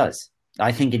think he does.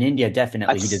 I think in India,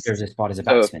 definitely he deserves a spot as a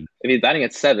batsman. If he's batting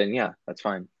at 7, yeah, that's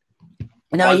fine.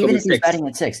 No, even if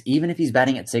he's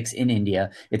batting at 6 in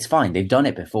India, it's fine. They've done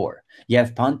it before. You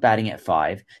have Pant batting at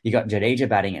 5. You got Jadeja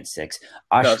batting at 6.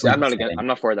 I'm not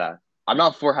for that. I'm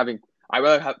not for having. I'd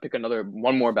rather pick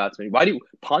one more batsman. Why do you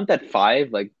Pant at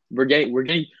 5? Like we're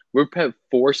playing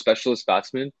 4 specialist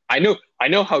batsmen. I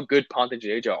know how good Pant and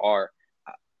Jadeja are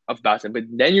of batsmen, but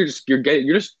then you're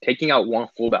just taking out one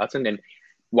full batsman. And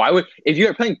if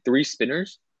you're playing 3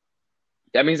 spinners,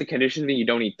 that means the condition that you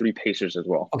don't need 3 pacers as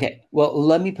well. Okay, well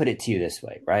let me put it to you this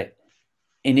way, right?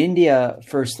 In India,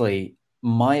 firstly,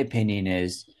 my opinion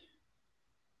is,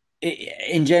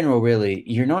 in general, really,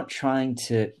 you're trying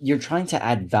to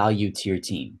add value to your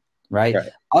team, right?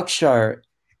 Akshar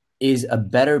is a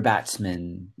better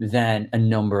batsman than a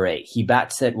number 8. He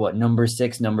bats at number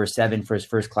 6, number 7 for his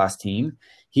first class team.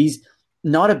 He's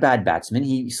not a bad batsman.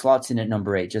 He slots in at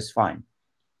number 8 just fine.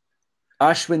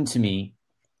 Ashwin, to me,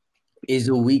 is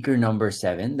a weaker number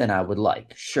 7 than I would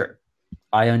like. Sure,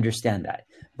 I understand that.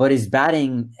 But his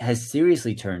batting has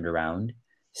seriously turned around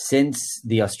since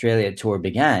the Australia tour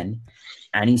began,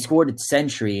 and he scored a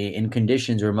century in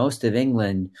conditions where most of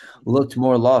England looked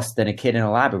more lost than a kid in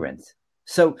a labyrinth.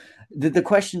 So the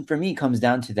question for me comes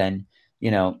down to then,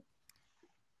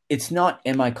 it's not,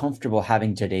 am I comfortable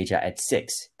having Jadeja at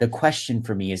 6? The question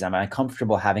for me is, am I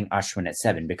comfortable having Ashwin at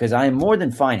 7? Because I am more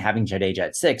than fine having Jadeja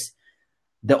at 6.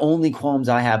 The only qualms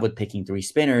I have with picking 3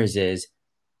 spinners is,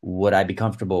 would I be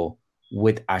comfortable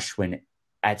with Ashwin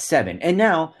at 7? And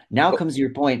now comes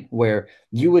your point where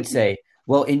you would say,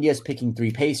 well, India's picking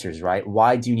 3 pacers, right?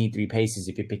 Why do you need 3 pacers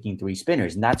if you're picking 3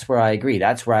 spinners? And that's where I agree.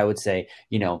 That's where I would say,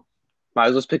 might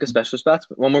as well pick a specialist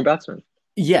batsman, one more batsman.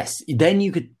 Yes. Then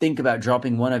you could think about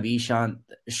dropping one of Ishant,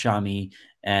 Shami,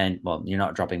 and, well, you're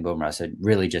not dropping Bumrah, so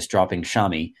really just dropping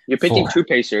Shami. You're picking 2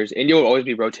 pacers. India will always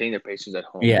be rotating their pacers at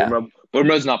home. Yeah.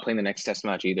 Bumrah's not playing the next test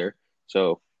match either.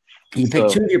 So you pick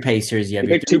 2 of your pacers. You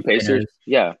pick 2 pacers.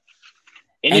 Yeah.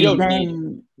 And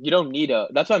you don't need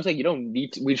that's what I'm saying.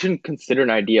 We shouldn't consider an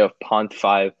idea of Pant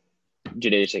 5,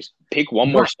 Jadeja 6. Pick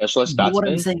one more specialist batsman. What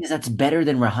I'm saying is that's better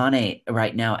than Rahane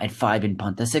right now at 5 and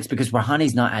Pant at 6 because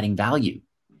Rahane's not adding value.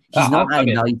 He's not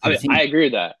adding value to the team. I agree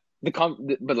with that.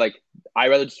 But I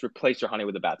rather just replace Rahane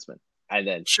with a batsman, and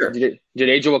then sure,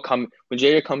 Jadeja will come when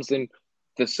Jadeja comes in.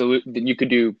 Then you could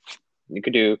do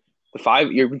the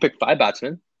 5. You pick 5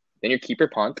 batsmen, then your keeper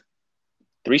Pant,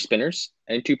 3 spinners,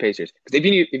 and 2 pacers. Because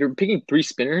if you're picking 3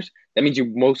 spinners, that means you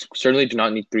most certainly do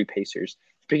not need 3 pacers.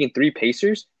 If you're picking 3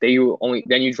 pacers, then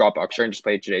you drop Akshar and just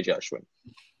play Jadeja Ashwin.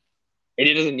 And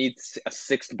it doesn't need a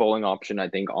 6th bowling option, I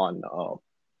think, on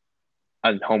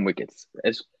home wickets.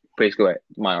 It's basically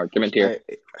my argument here.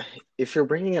 If you're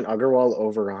bringing in Agarwal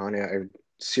over Rahane, I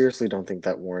seriously don't think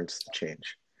that warrants the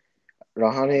change.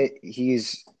 Rahane,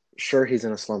 he's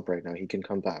in a slump right now. He can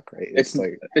come back, right? It's not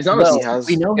a slump.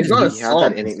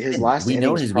 His last we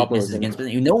know his weaknesses against.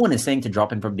 No one is saying to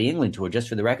drop him from the England tour. Just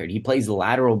for the record, he plays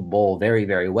lateral ball very,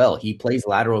 very well. He plays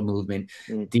lateral movement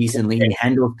decently. He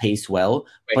handles pace well,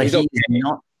 but he's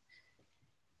not.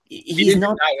 He's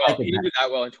not that well. He didn't do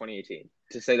that well in 2018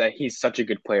 to say that he's such a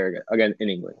good player again in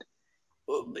England.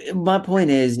 My point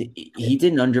is he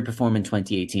didn't underperform in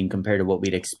 2018 compared to what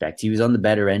we'd expect. He was on the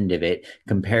better end of it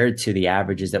compared to the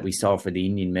averages that we saw for the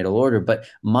Indian middle order. But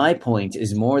my point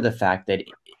is more the fact that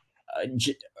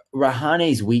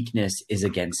Rahane's weakness is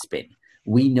against spin.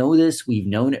 We know this. We've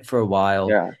known it for a while.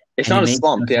 Yeah, it's not a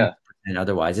slump. Yeah. And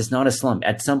otherwise, it's not a slump.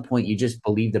 At some point, you just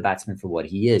believe the batsman for what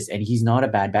he is. And he's not a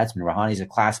bad batsman. Rahane is a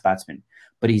class batsman,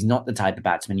 but he's not the type of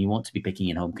batsman you want to be picking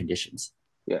in home conditions.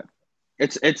 Yeah.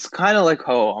 It's kind of like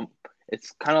how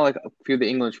it's kind of like a few of the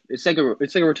English. It's like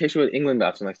a rotation with England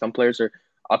batsmen. Like some players are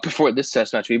up before this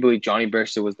test match. We believe Johnny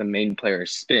Bairstow was the main player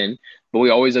spin, but we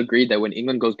always agreed that when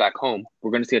England goes back home,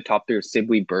 we're going to see a top three of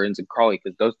Sibley, Burns, and Crawley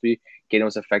because those three get the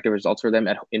most effective results for them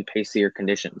in pacier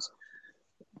conditions.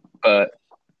 But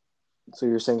So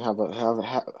you're saying have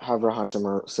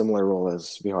Rahane similar role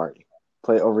as Vihari,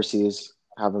 play overseas,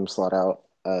 have him slot out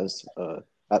as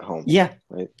at home. Yeah,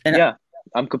 right. And yeah,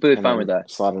 I'm completely fine with that.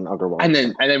 Slot in Agarwal. And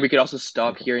then we could also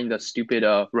stop hearing the stupid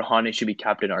Rahane should be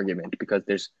captain argument because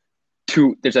there's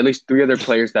at least three other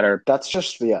players that are. That's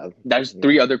just There's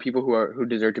three other people who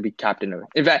deserve to be captain.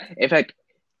 In fact,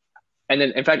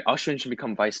 Ashwin should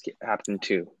become vice captain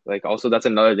too. Like, also that's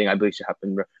another thing I believe should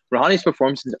happen. Rahane's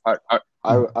performances are.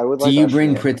 I would. Do like you Ashwin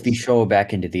bring Prithvi Shaw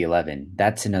back into the 11?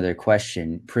 That's another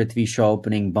question. Prithvi Shaw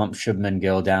opening bump Shubman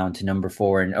Gill down to number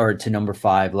 4 or to number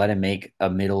 5. Let him make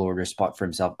a middle order spot for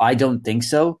himself. I don't think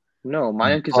so. No,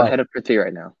 Mayank is ahead of Prithvi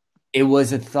right now. It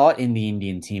was a thought in the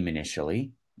Indian team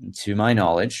initially, to my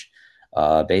knowledge,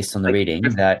 based on the reading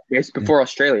that before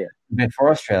Australia.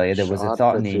 Before Australia, there was a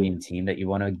thought in the Indian team that you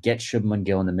want to get Shubman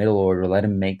Gill in the middle order, let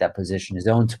him make that position his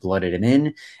own to blood him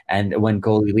in. And when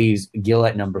Kohli leaves, Gill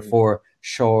at number 4,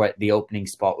 Shaw at the opening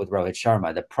spot with Rohit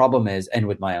Sharma. The problem is, and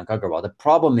with Mayank Agarwal, the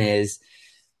problem is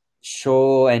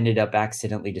Shaw ended up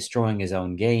accidentally destroying his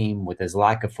own game with his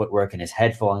lack of footwork and his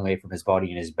head falling away from his body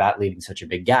and his bat leaving such a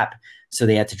big gap. So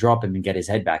they had to drop him and get his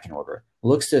head back in order.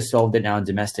 Looks to have solved it now in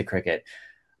domestic cricket.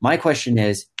 My question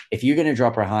is, if you're going to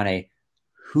drop Rahane,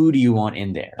 who do you want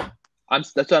in there?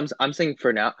 That's what I'm saying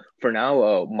for now.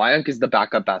 Mayank is the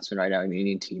backup batsman right now in the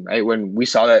Indian team, right? When we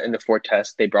saw that in the 4th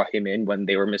test, they brought him in when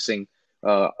they were missing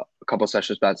a couple of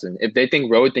specialist batsmen. If they think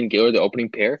Rohit and Gill are the opening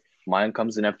pair, Mayank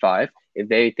comes in at 5. If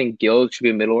they think Gill should be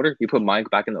a middle order, you put Mayank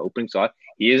back in the opening slot.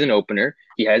 He is an opener.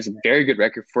 He has a very good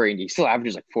record for India. He still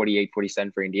averages like 48,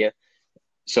 47 for India.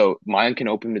 So Mayank can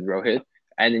open with Rohit,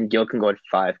 and then Gill can go at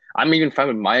 5. I'm even fine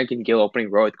with Mayank and Gill opening,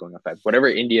 Rohit going at 5.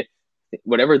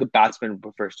 Whatever the batsman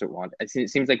prefers to want. It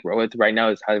seems like Rohit right now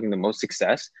is having the most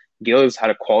success. Gill has had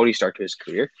a quality start to his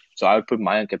career. So I would put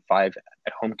Mayank at 5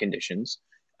 at home conditions.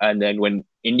 And then when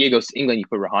India goes to England, you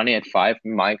put Rahane at 5.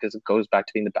 And Mayank goes back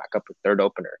to being the backup or third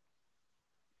opener.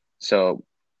 So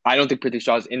I don't think Prithvi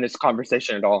Shaw is in this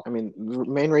conversation at all. I mean,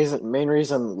 main reason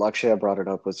Lakshya brought it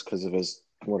up was because of his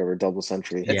double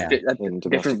century. That's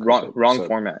different wrong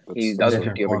format. He does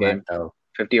 50 over game.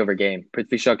 50 over game.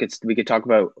 Prithvi Shaw we could talk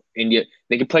about India.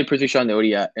 They could play Prithvi Shaw in the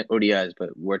ODIs, but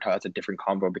we're talking that's a different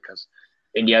combo because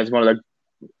India is one of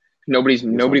the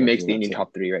nobody makes the Indian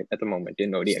top 3 right at the moment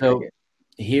in ODI cricket.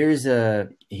 Here's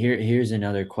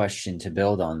another question to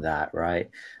build on that, right?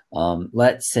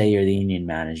 Let's say you're the Indian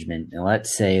management, and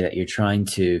let's say that you're trying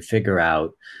to figure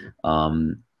out,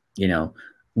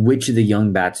 which of the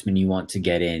young batsmen you want to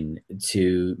get in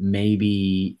to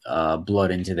maybe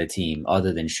blood into the team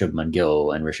other than Shubman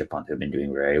Gill and Rishabh Pant, who have been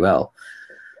doing very well.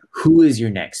 Who is your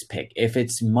next pick? If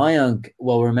it's Mayank,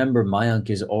 well, remember, Mayank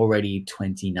is already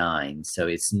 29, so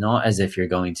it's not as if you're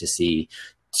going to see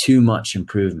too much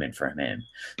improvement from him.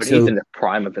 But he's in the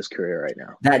prime of his career right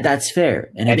now. That's fair.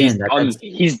 And again,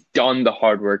 he's done the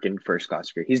hard work in first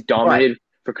class career. He's dominated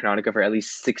for Karnataka for at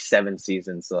least 6-7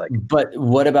 seasons. So but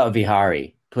what about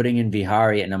Vihari? Putting in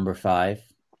Vihari at number 5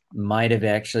 might have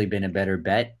actually been a better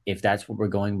bet if that's what we're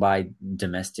going by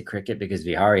domestic cricket, because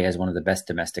Vihari has one of the best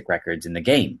domestic records in the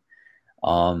game.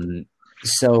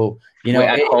 So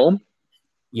at home?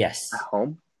 Yes. At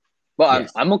home? Well,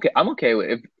 yes. I'm okay with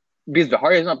it. Because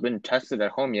Vihari has not been tested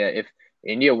at home yet. If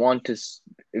India are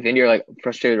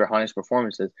frustrated with Rahane's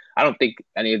performances, I don't think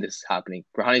any of this is happening.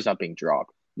 Rahane's not being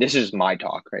dropped. This is my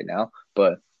talk right now.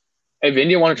 But if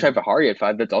India want to try Vihari at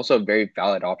 5, that's also a very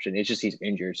valid option. It's just he's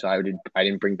injured, so I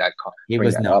didn't bring that. He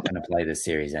was not going to play this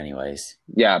series anyways.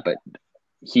 Yeah, but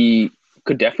he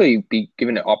could definitely be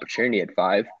given an opportunity at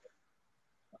 5.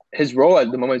 His role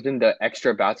at the moment has been the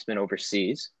extra batsman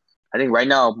overseas. I think right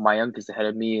now Mayank is ahead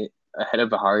of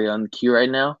Vihari on the queue right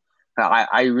now.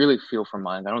 I really feel for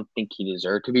Mayank. I don't think he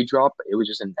deserved to be dropped. But it was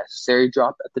just a necessary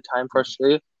drop at the time for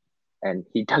Australia, and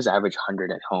he does average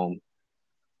 100 at home.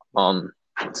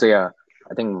 So yeah,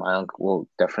 I think Mayank will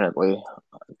definitely.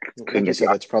 Like you said,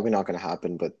 it's probably not going to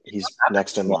happen, but he's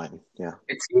next in line. Yeah,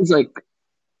 it seems like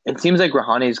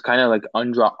Rahane is kind of like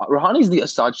undropped. Rahane is the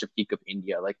Asad Shafiq of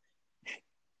India. Like,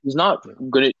 he's not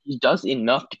good. He does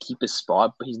enough to keep his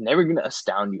spot, but he's never going to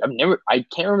astound you. I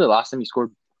can't remember the last time he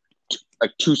scored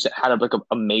had an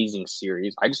amazing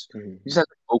series. He just has an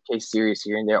okay series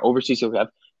here and there. Overseas, he'll have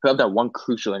that one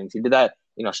crucial innings. He did that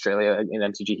in Australia in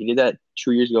MCG. He did that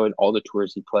 2 years ago in all the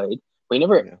tours he played. But he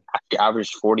never actually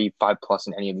averaged 45 plus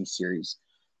in any of these series.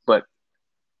 But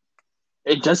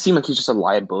it does seem like he's just a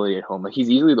liability at home. Like he's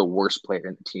easily the worst player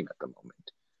in the team at the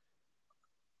moment.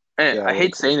 And Yeah, I I would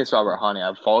hate agree. saying this about Rahane.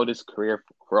 I've followed his career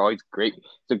for all he's great.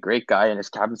 He's a great guy, and his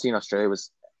captaincy in Australia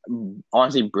was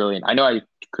honestly brilliant. I know I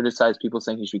criticize people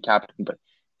saying he should be captain, but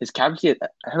his captaincy,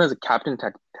 him as a captain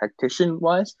tactician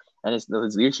wise, and his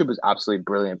leadership was absolutely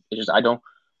brilliant. It's just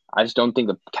I just don't think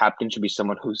the captain should be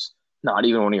someone who's not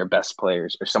even one of your best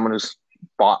players or someone who's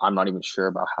bought. I'm not even sure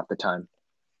about half the time.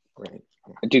 Right.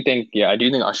 I do think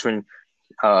Ashwin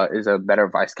is a better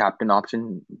vice captain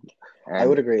option, I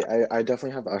would and agree. I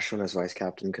definitely have Ashwin as vice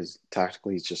captain because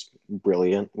tactically he's just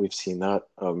brilliant. We've seen that.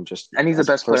 Just he's the as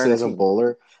best player in firstly the as a team.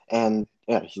 bowler, and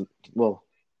yeah, well,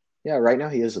 yeah, right now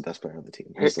he is the best player on the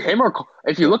team, easily. Him or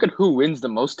if you But look at who wins the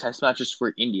most Test matches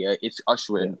for India, it's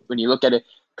yeah, Ashwin. When you look at it,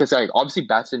 because like obviously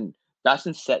Batson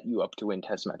set you up to win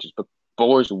Test matches, but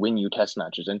bowlers win you Test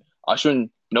matches, and Ashwin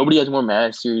nobody has more Man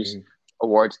of the Series mhm.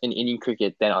 awards in Indian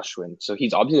cricket than Ashwin, so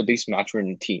he's obviously the biggest match winner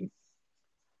in the team.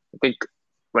 I think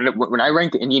when I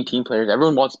rank the Indian team players,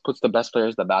 everyone puts the best players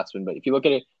as the batsmen, but if you look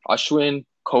at it, Ashwin,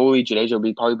 Kohli, Jadeja would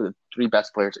be probably the three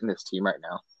best players in this team right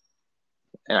now,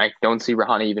 and I don't see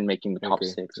Rahane even making the I top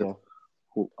agree. six Yeah,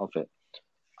 of it.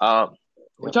 Uh,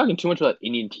 we're yep. talking too much about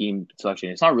Indian team selection.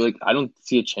 It's not really. I don't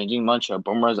see it changing much.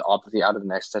 Bumrah's obviously out of the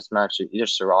next Test match. Either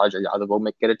Siraj or Yadav will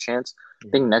get a chance. I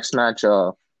think Mhm. next match,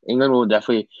 England will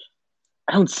definitely.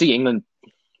 I don't see England.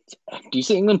 Do you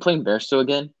see England playing Bairstow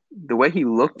again? The way he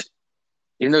looked,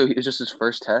 even though it's just his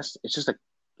first Test, it's just like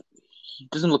he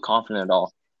doesn't look confident at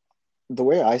all. The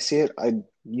way I see it, I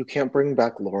you can't bring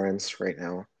back Lawrence right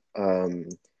now. Um,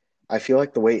 I feel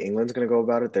like the way England's going to go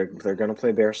about it, they're going to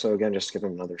play Bairstow again, just give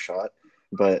him another shot.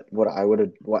 But what I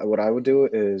would do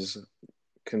is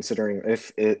considering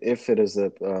if it is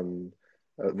a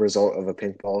result of a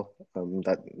pink ball,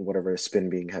 that whatever spin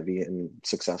being heavy and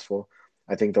successful,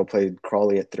 I think they'll play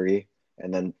Crawley at three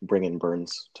and then bring in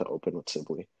Burns to open with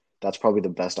Sibley. That's probably the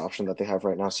best option that they have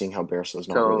right now, seeing how Bairstow's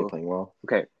not really So playing well.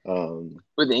 okay, Um,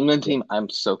 with the England yeah, team, I'm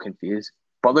so confused.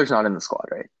 Butler's not in the squad,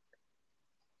 right?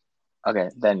 Okay,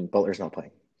 then Butler's not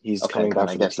playing. He's coming then back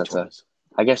I for the guess that's a. T20s.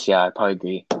 I guess yeah, I probably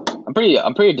agree. I'm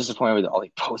pretty disappointed with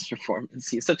Ollie Post performance.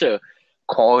 He's such a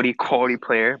quality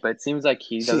player, but it seems like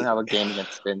he doesn't See, have a game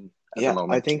against spin at the yeah, I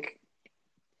moment. think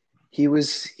he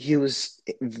was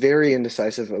very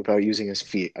indecisive about using his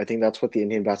feet. I think that's what the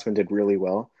Indian batsmen did really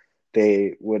well.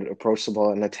 They would approach the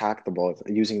ball and attack the ball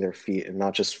using their feet and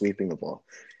not just sweeping the ball.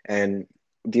 And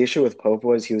the issue with Pope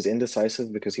was he was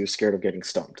indecisive because he was scared of getting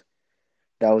stumped.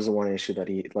 That was the one issue that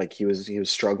he was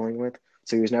struggling with.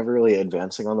 So he was never really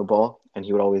advancing on the ball, and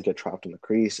he would always get trapped in the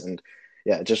crease. And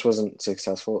yeah, it just wasn't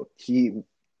successful. He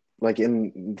like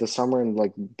in the summer and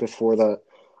like before that,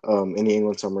 in the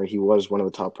England summer, he was one of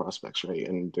the top prospects, right?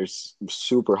 And there's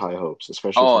super high hopes,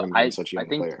 especially for Oh, him being I such a I young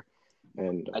think player.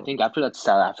 And I think after that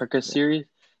South Africa yeah, series,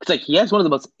 it's like he has one of the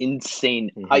most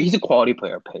insane. hmm He's a quality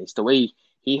player, pace the way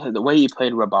he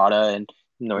played Rabada and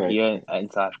right, Norhia in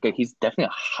South Africa. He's definitely a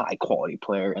high quality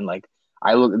player. And like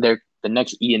I look there, the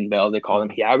next Ian Bell they call him.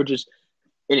 hmm He averages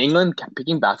in England,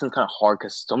 picking batsmen is kind of hard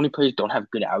because so many players don't have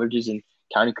good averages in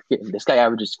county cricket. And this guy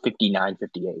averages 59,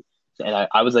 58. And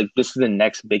I was like, this is the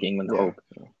next big England yeah, hope.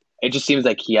 It just seems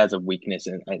like he has a weakness,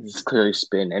 and it's clearly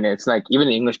spin. And it's like, even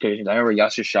in English conditions, I remember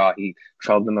Yasir Shah, he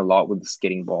troubled him a lot with the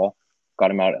skidding ball,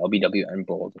 got him out at LBW and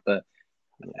bowled. But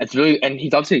it's really, and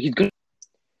he's good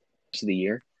of the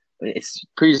year, but it's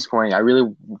pretty disappointing. I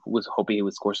really was hoping he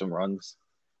would score some runs.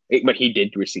 But he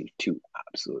did receive two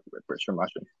absolute rippers from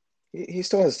Rushman. he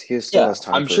still has Yeah,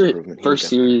 time I'm for sure improvement. He first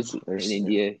definitely series in there's yeah,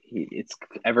 India, it's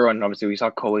everyone obviously we saw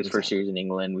Kohli's first exactly. series in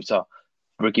England, we saw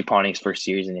Ricky Ponting's first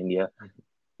series in India,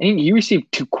 and he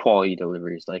received two quality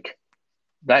deliveries. Like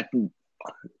that,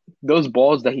 those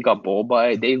balls that he got bowled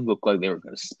by, they looked like they were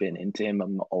going to spin into him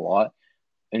a lot,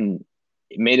 and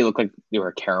it made it look like they were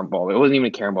a carom ball. It wasn't even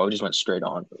a carom ball; it just went straight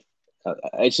on.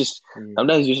 It's just Mhm.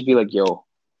 sometimes you just be like, "Yo,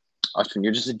 Austin,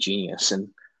 you're just a genius," and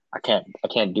I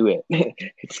can't do it. I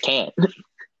just can't.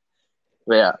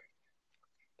 But yeah,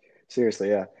 Seriously,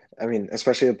 yeah. I mean,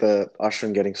 especially at the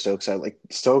Ashwin getting Stokes out, like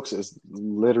Stokes is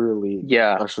literally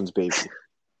yeah. Ashwin's baby.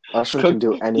 Ashwin can Cook,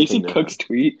 do you see anything to Cook's him.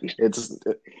 tweet? It's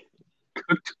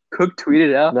Cook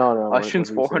tweeted out no, no. What Ashwin's did he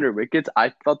say? 400 wickets.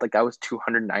 I felt like I was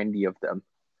 290 of them.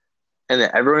 And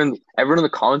then everyone in the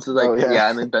comments was Oh like, yeah, yeah,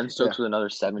 and then Ben yeah, Stokes with another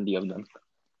 70 of them.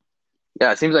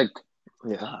 Yeah, it seems like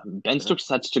yeah, Ben yeah. Stokes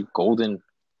had such a golden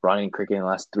run in cricket in the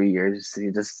last 3 years. He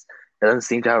just doesn't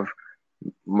seem to have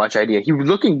much idea. He was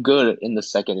looking good in the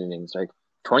second innings. Like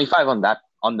 25 on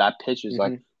that pitch is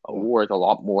like Yeah. worth a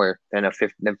lot more than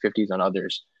than 50s on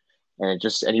others. And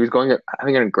he was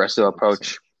having an aggressive 100%.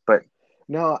 approach. But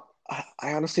No,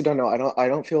 I honestly don't know. I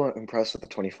don't feel impressed with the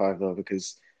 25 though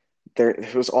because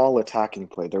it was all attacking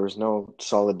play. There was no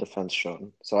solid defense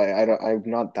shown. So I'm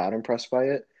not that impressed by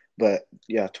it. But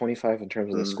yeah, 25 in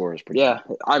terms of the Mm, score is pretty yeah,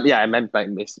 good. I meant by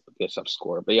mix up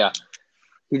score, but yeah,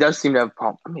 he does seem to have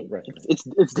problem. I mean, Right.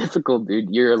 it's difficult, dude.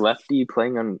 You're a lefty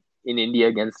playing in India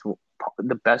against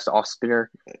the best off spinner,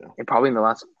 Yeah. and probably in the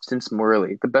last since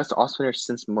Murali, the best off spinner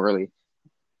since Murali.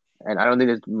 And I don't think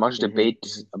there's much debate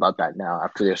about that now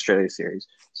after the Australia series.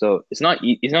 So it's not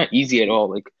easy at all.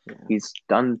 Like Yeah. he's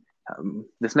done.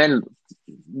 This man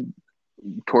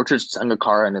tortured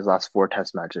Sangakkara in his last 4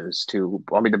 Test matches to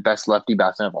probably the best lefty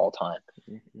batsman of all time,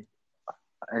 Mhm.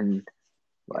 and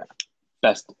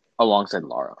best alongside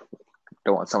Lara.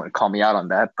 Don't want someone to call me out on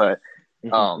that, but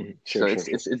so Sure, sure,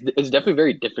 sure. it's definitely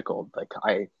very difficult. Like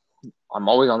I'm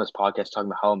always on this podcast talking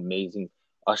about how amazing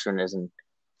Ashwin is and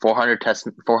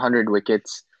 400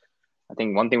 wickets. I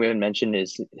think one thing we haven't mentioned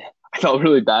is I felt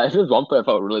really bad. There's one point I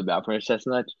felt really bad for his test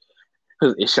match. It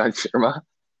was Ishant Sharma.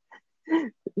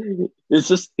 It's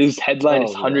just his headline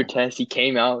is Oh 100 yeah. tests. He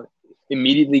came out,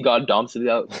 immediately got dumped. So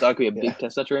that could be a Yeah. big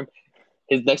test match for him.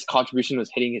 His next contribution was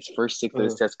hitting his first six of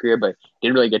his Uh, test career, but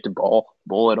didn't really get to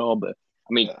bowl at all. But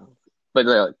I mean, yeah. but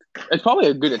it's probably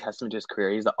a good testament to his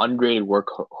career. He's the underrated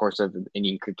workhorse of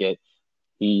Indian cricket.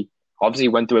 He obviously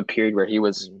went through a period where he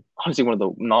was honestly one of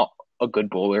the not a good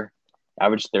bowler,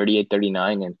 averaged 38,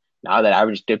 39, and now that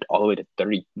average dipped all the way to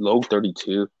 30, low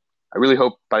 32. I really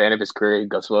hope by the end of his career he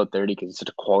goes below 30 because he's such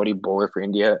a quality bowler for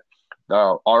India.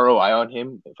 The ROI on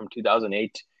him from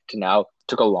 2008 to now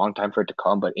took a long time for it to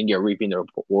come, but India are reaping their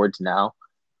rewards now.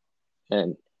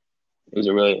 And it was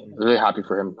really happy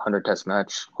for him. 100 test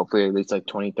match. Hopefully at least like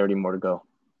 20, 30 more to go.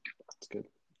 That's good.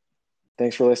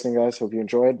 Thanks for listening, guys. Hope you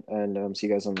enjoyed, and see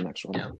you guys on the next one.